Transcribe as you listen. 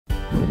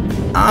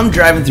I'm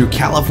driving through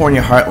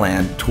California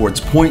heartland towards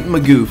Point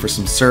Mugu for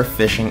some surf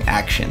fishing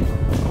action.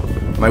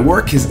 My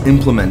work has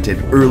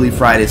implemented early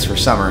Fridays for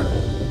summer,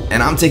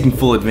 and I'm taking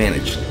full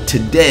advantage.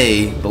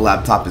 Today, the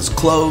laptop is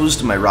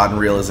closed, my rod and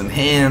reel is in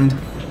hand,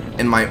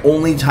 and my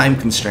only time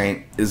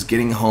constraint is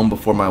getting home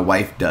before my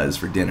wife does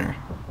for dinner.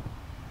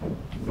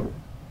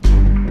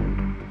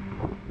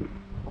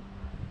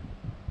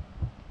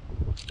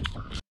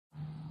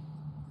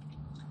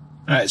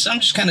 Alright, so I'm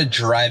just kind of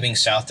driving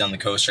south down the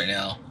coast right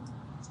now,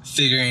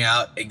 figuring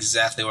out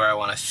exactly where I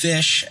want to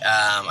fish.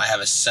 I have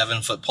a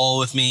 7-foot pole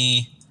with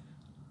me,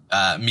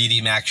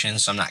 medium action,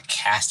 so I'm not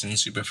casting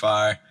super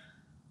far.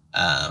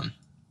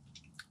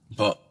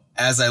 But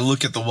as I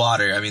look at the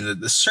water, I mean,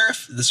 the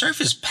surf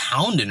is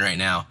pounding right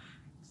now,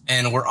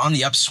 and we're on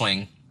the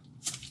upswing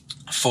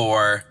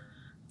for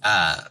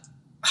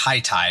high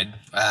tide.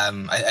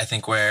 I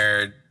think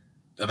we're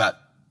about,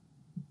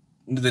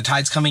 the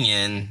tide's coming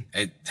in.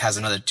 It has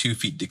another 2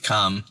 feet to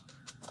come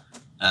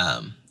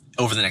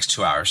over the next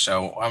 2 hours.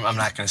 So I'm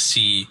not going to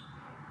see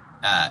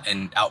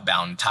an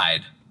outbound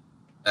tide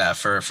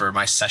for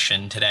my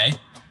session today.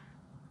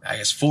 I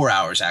guess 4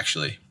 hours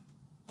actually.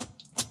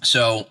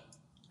 So,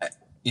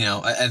 you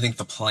know, I think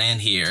the plan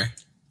here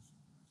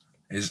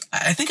is,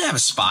 I think I have a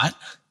spot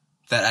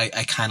that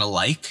I kind of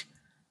like.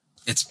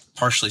 It's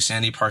partially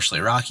sandy, partially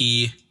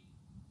rocky.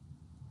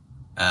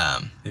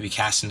 Maybe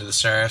cast into the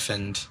surf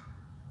and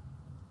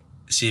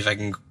see if I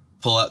can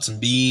pull out some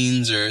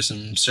beans or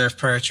some surf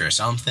perch or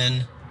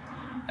something.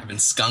 I've been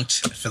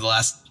skunked for the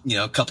last,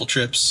 couple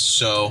trips,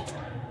 so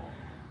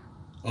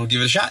we'll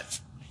give it a shot.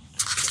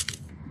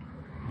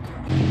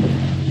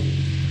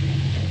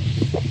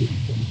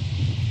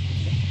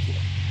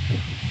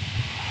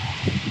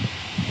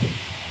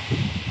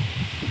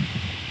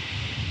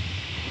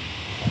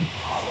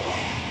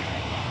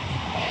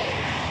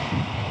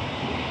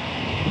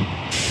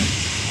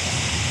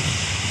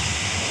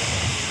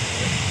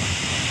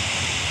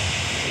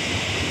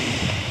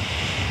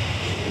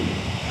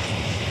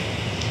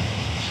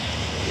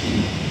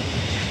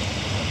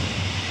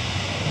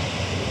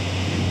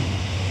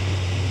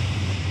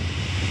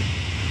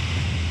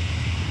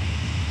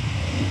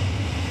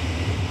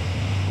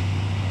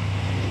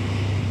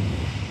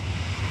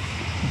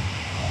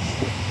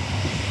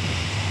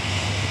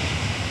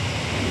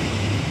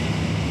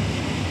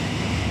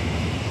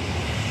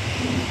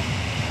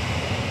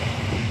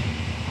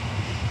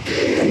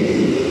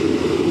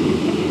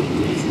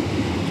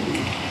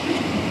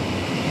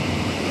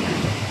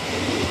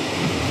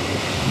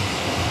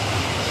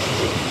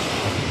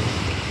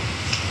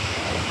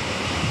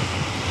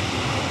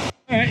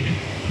 Alright,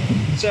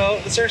 so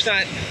the surf's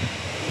not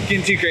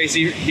getting too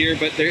crazy here,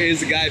 but there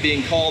is a guy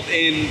being called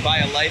in by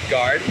a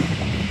lifeguard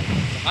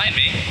behind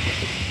me.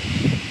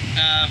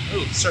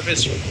 Ooh, the surf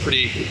is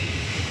pretty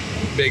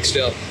big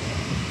still,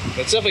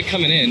 but it's definitely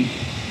coming in.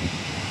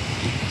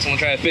 So I'm gonna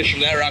try to fish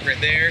from that rock right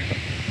there,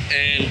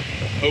 and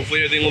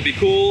hopefully everything will be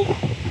cool.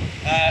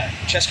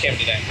 Chest cam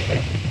today.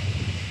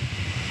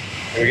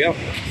 Here we go.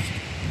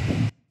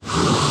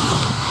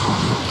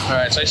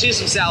 Alright, so I see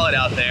some salad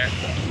out there.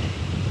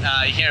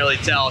 You can't really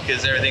tell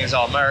because everything's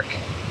all murk,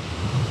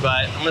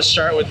 but I'm gonna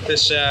start with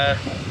this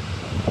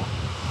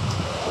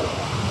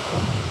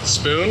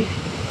spoon,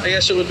 I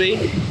guess it would be.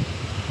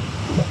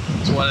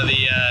 It's one of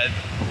the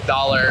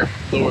dollar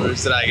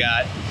lures that I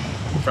got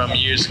from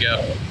years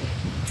ago.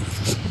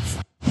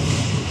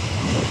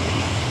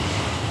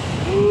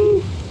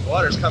 Woo,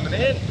 water's coming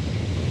in.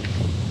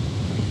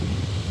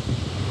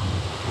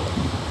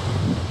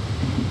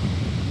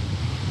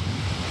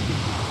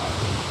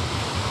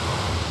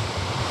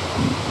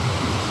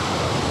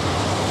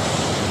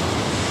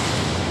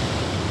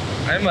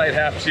 I might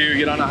have to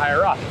get on a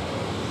higher rock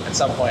at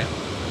some point.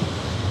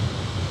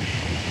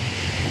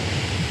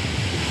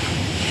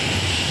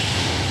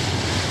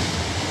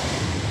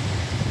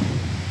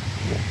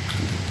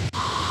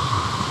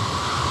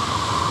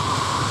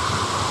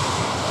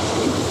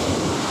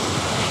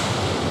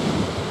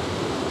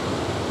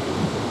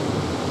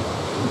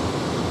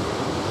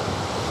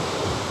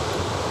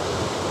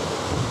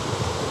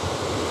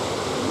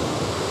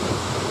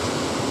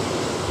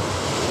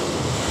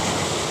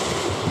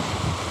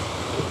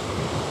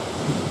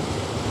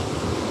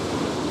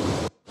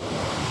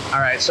 All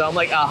right, so I'm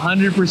like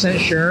 100%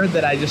 sure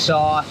that I just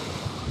saw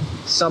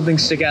something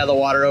stick out of the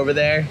water over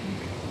there.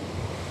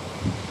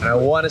 And I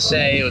want to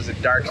say it was a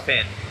dark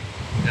fin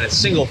and a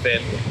single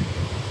fin.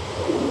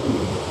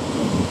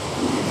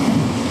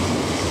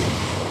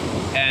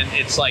 And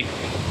it's like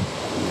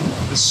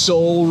the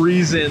sole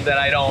reason that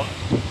I don't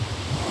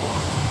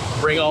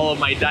bring all of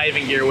my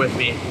diving gear with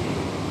me.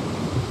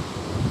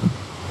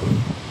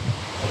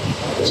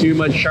 Too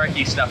much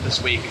sharky stuff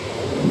this week.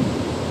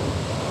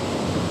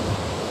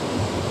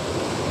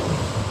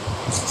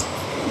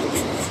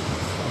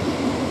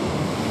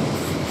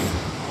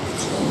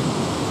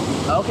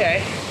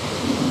 Okay.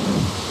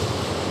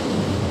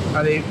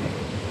 Are they?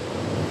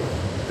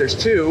 There's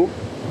two.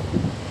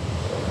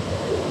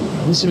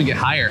 Let's see if we get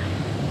higher.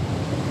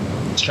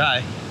 Let's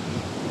try.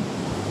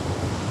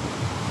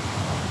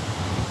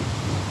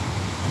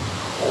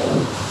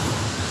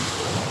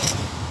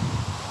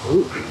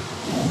 Ooh.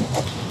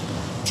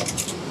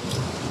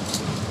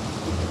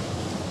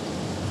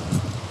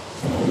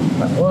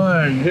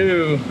 One,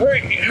 two,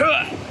 three.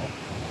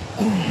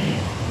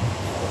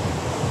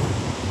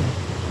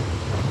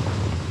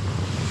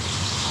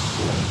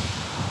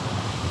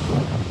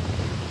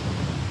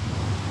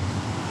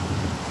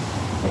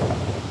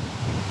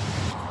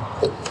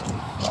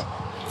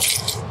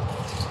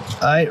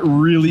 I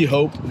really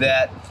hope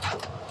that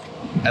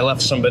I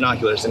left some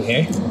binoculars in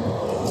here.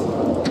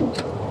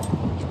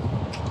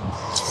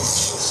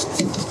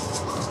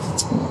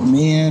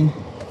 Man,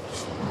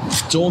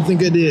 don't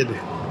think I did.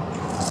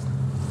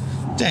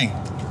 Dang.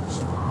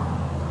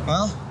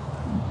 Well.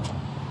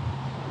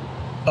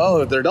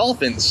 Oh, they're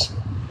dolphins.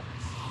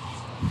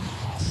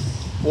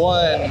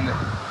 One,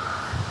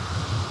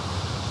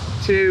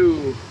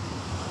 two.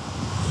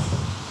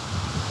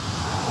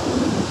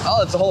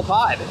 Oh, it's a whole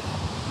pod.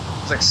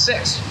 It's like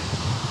 6.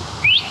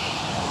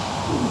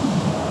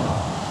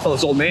 Oh,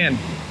 this old man.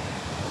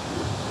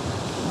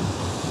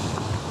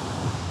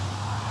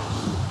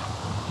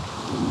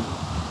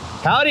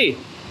 Howdy.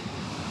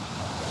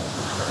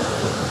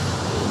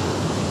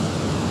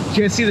 Did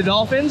you guys see the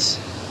dolphins?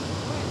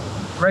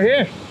 Right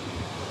here.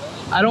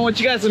 I don't want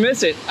you guys to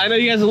miss it. I know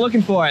you guys are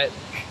looking for it.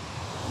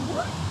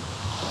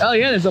 Oh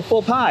yeah, there's a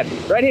full pod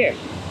right here.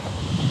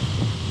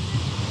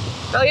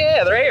 Oh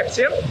yeah, they're right here.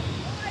 See them?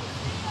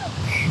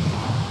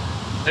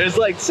 There's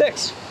like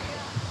 6.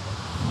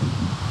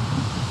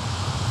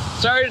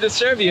 Sorry to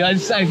disturb you.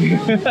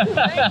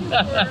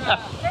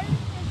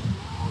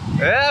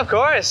 Yeah, of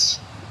course.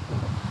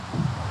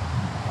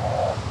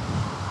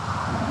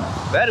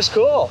 That is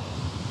cool.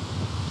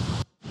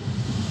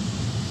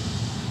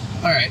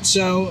 All right,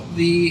 so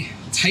the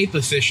type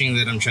of fishing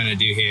that I'm trying to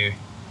do here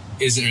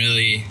isn't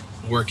really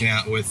working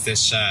out with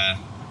this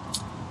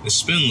this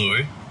spin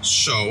lure.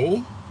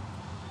 So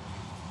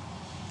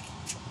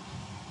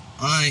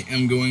I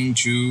am going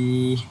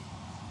to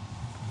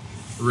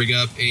rig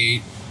up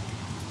a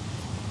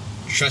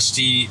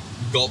trusty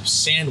gulp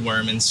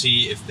sandworm and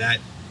see if that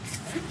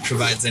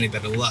provides any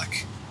better luck.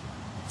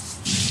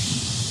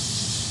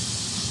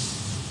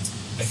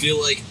 I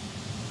feel like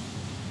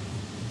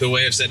the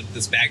way I've set up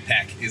this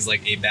backpack is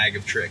like a bag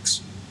of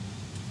tricks.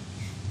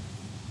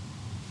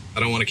 I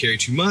don't want to carry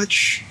too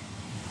much,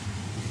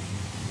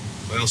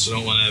 but I also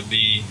don't want to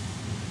be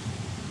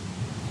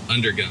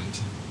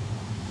undergunned.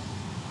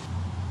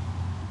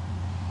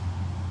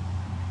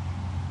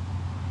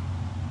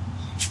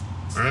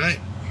 All right,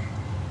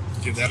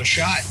 give that a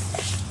shot.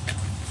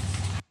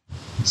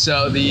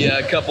 So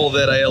the couple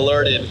that I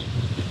alerted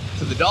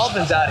to the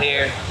dolphins out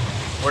here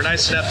were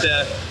nice enough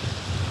to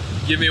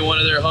give me one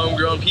of their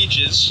homegrown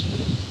peaches.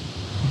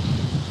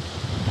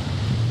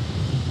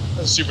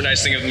 That's a super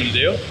nice thing of them to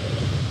do.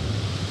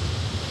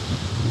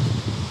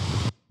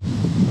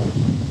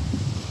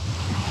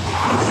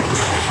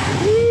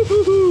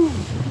 Woo-hoo-hoo.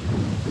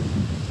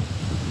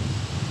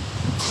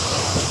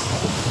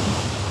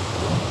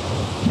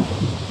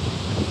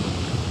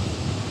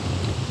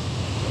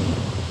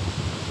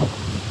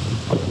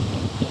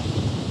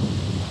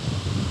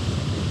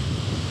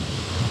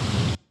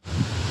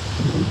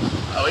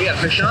 Oh, we got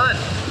fish on.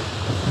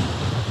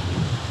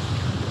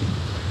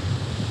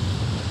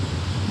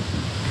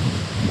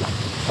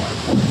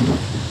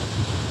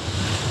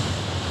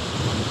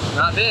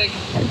 Not big.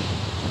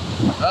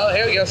 Oh,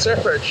 here we go,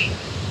 surf perch.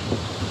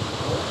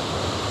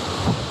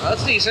 Oh,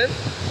 that's decent.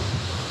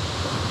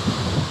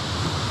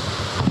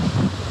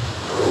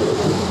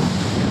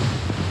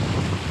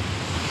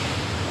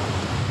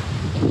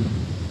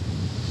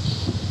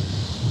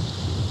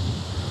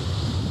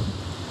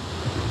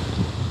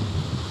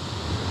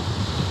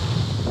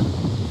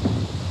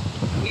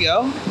 There we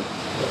go.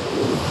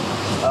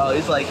 Oh,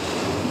 he's like,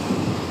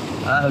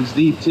 that hook's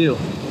deep too.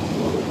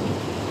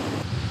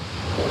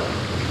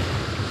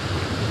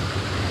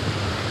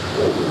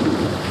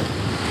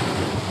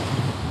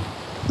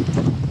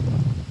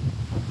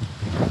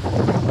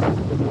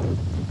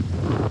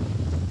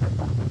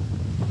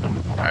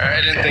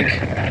 I didn't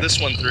think this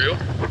one through.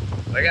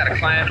 I gotta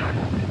climb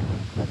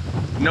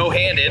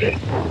no-handed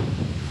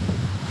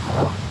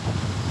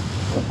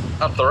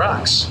up the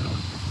rocks.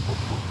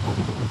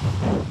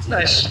 It's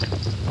nice,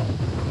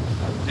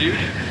 dude.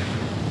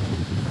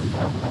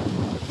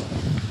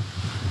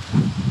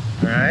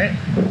 All right.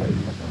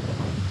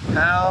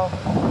 How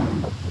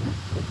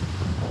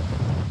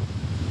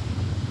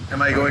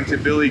am I going to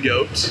billy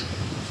goat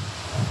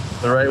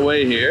the right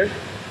way here?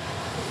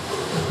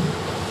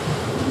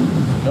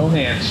 No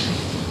hands.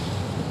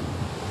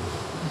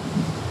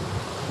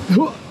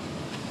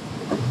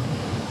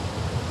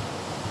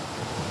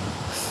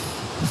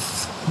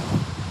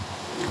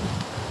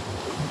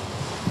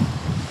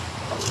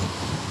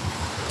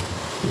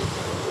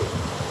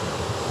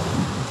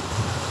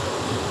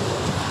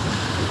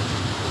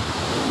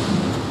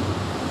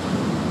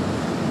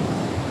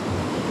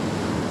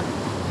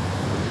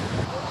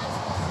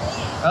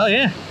 Oh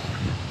yeah.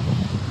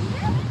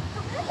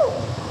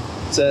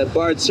 It's a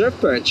barred surf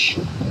perch.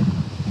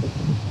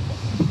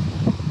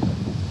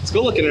 It's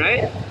good looking,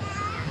 right?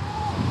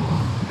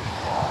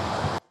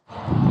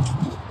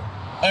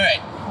 All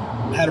right,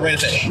 how to braid a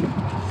fish.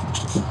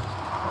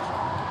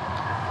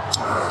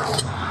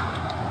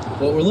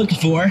 What we're looking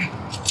for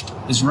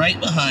is right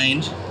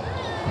behind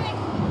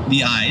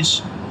the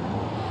eyes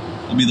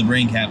will be the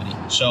brain cavity.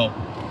 So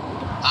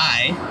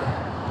I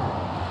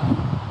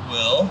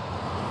will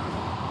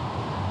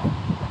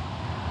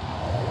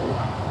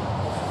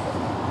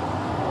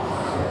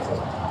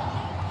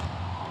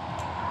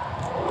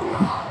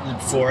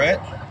look for it.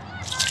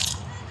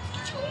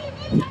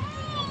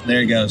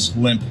 There it goes,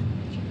 limp.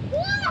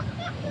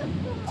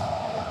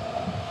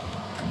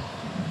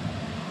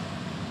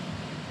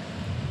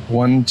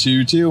 One,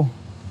 two, two.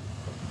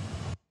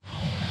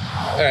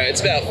 All right,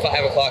 it's about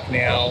 5 o'clock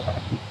now.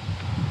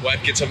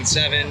 Wife gets up at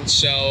 7,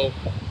 so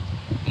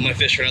I'm gonna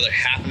fish for another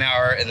half an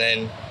hour and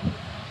then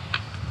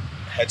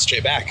head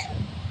straight back.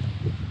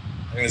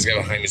 I think this guy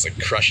behind me is like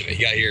crushing it.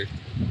 He got here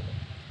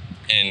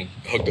and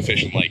hooked the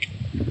fish in like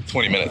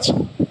 20 minutes.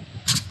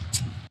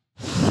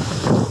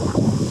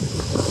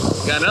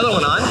 Got another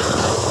one on.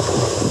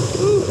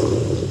 Ooh,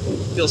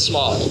 feels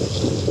small.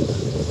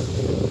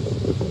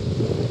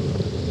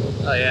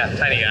 Oh yeah,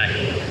 tiny guy.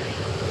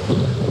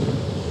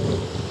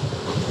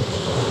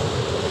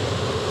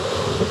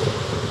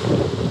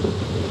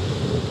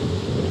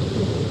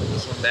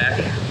 This one back.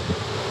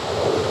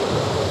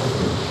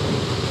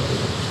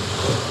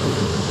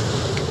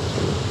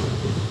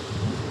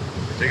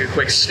 Take a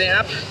quick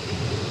snap.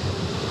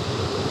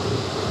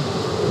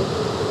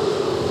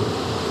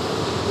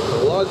 The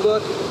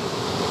logbook.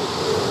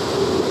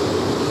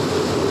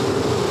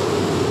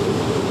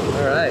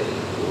 All right.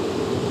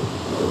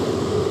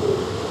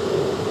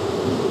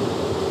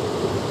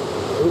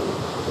 Oop.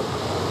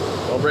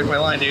 Don't break my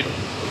line, dude.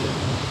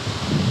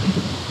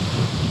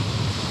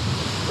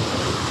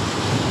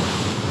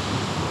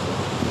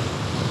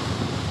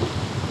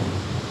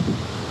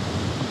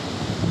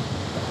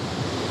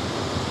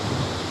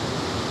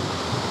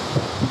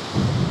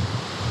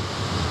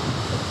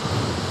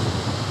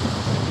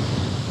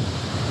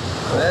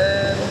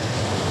 Then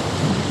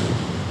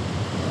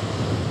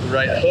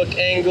right hook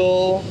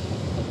angle.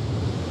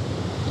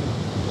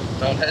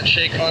 Don't head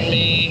shake on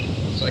me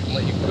so I can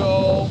let you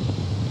go.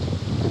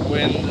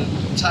 When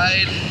the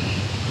tide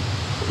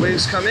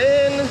waves come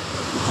in.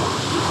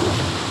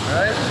 All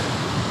right,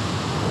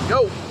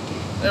 go.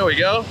 There we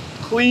go.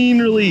 Clean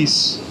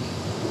release.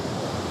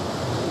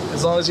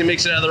 As long as he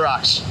makes it out of the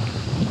rocks.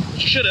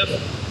 Which you should have.